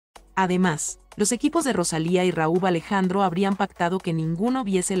Además, los equipos de Rosalía y Rauw Alejandro habrían pactado que ninguno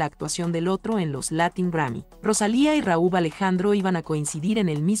viese la actuación del otro en los Latin Grammy. Rosalía y Rauw Alejandro iban a coincidir en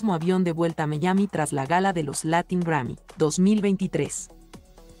el mismo avión de vuelta a Miami tras la gala de los Latin Grammy 2023.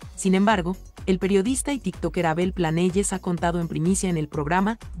 Sin embargo, el periodista y tiktoker 𝕒𝕆𝕊 ha contado en primicia en el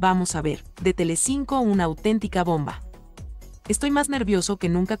programa Vamos a ver, de Telecinco, una auténtica bomba. Estoy más nervioso que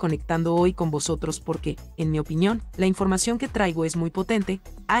nunca conectando hoy con vosotros porque, en mi opinión, la información que traigo es muy potente,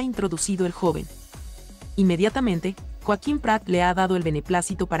 ha introducido el joven. Inmediatamente, Joaquín Prat le ha dado el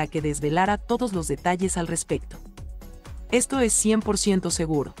beneplácito para que desvelara todos los detalles al respecto. Esto es 100%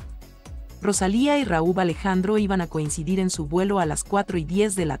 seguro. Rosalía y Rauw Alejandro iban a coincidir en su vuelo a las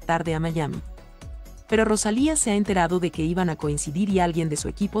 4:10 de la tarde a Miami. Pero Rosalía se ha enterado de que iban a coincidir y alguien de su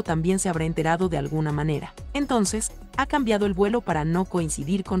equipo también se habrá enterado de alguna manera. Entonces, ha cambiado el vuelo para no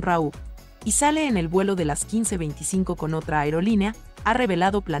coincidir con Rauw. Y sale en el vuelo de las 15:25 con otra aerolínea, ha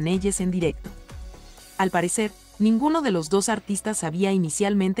revelado Planelles en directo. Al parecer, ninguno de los dos artistas sabía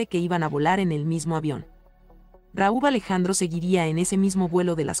inicialmente que iban a volar en el mismo avión. Rauw Alejandro seguiría en ese mismo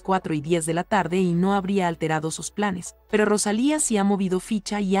vuelo de las 4:10 de la tarde y no habría alterado sus planes, pero Rosalía sí ha movido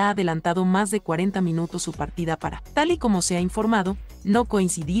ficha y ha adelantado más de 40 minutos su partida para, tal y como se ha informado, no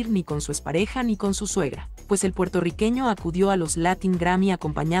coincidir ni con su expareja ni con su suegra, pues el puertorriqueño acudió a los Latin Grammy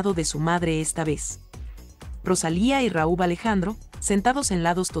acompañado de su madre esta vez. Rosalía y Rauw Alejandro, sentados en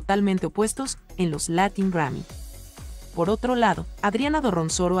lados totalmente opuestos, en los Latin Grammy. Por otro lado, Adriana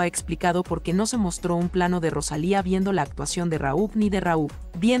Dorronsoro ha explicado por qué no se mostró un plano de Rosalía viendo la actuación de Rauw ni de Rauw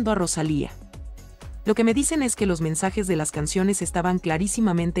viendo a Rosalía. Lo que me dicen es que los mensajes de las canciones estaban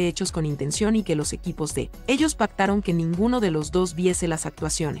clarísimamente hechos con intención y que los equipos de ellos pactaron que ninguno de los dos viese las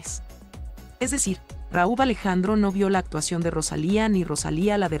actuaciones. Es decir, Rauw Alejandro no vio la actuación de Rosalía ni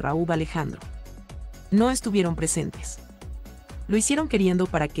Rosalía la de Rauw Alejandro. No estuvieron presentes. Lo hicieron queriendo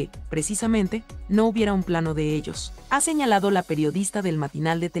para que, precisamente, no hubiera un plano de ellos, ha señalado la periodista del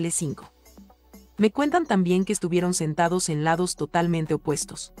matinal de Telecinco. Me cuentan también que estuvieron sentados en lados totalmente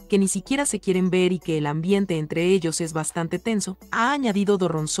opuestos, que ni siquiera se quieren ver y que el ambiente entre ellos es bastante tenso, ha añadido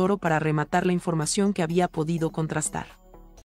Dorronsoro para rematar la información que había podido contrastar.